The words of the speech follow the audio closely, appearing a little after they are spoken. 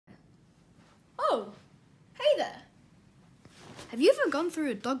Oh, hey there. Have you ever gone through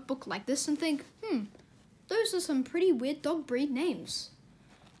a dog book like this and think, those are some pretty weird dog breed names?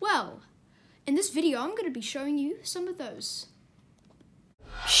 Well, in this video, I'm going to be showing you some of those.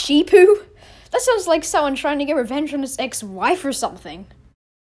 Sheepoo? That sounds like someone trying to get revenge on his ex-wife or something.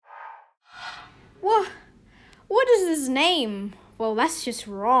 What is his name? Well, that's just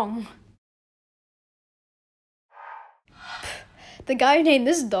wrong. The guy who named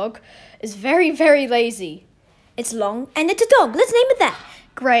this dog is very, very lazy. It's long and it's a dog. Let's name it that.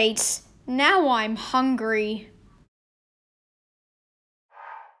 Great. Now I'm hungry.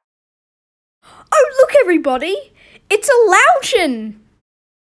 Oh, look, everybody. It's a Laotian.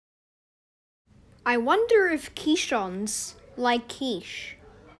 I wonder if Keeshon's like quiche.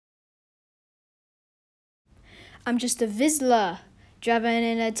 I'm just a Vizsla, driving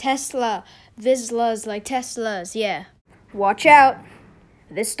in a Tesla. Vizslas like Teslas, yeah. Watch out.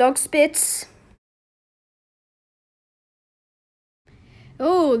 This dog spits.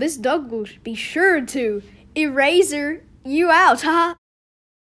 Oh, this dog will be sure to eraser you out, haha.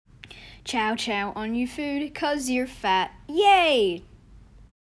 Chow chow on your food, 'cause you're fat. Yay!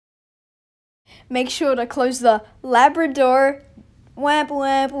 Make sure to close the Labrador. Wamp,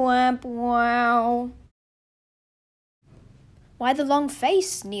 wamp, wamp, wow. Why the long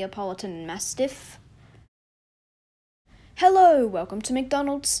face, Neapolitan Mastiff? Hello, welcome to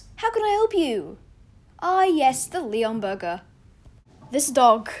McDonald's. How can I help you? Ah, yes, the Leon Burger. This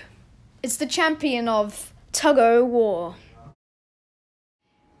dog is the champion of tug-o-war.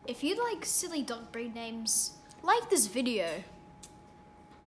 If you like silly dog breed names, like this video.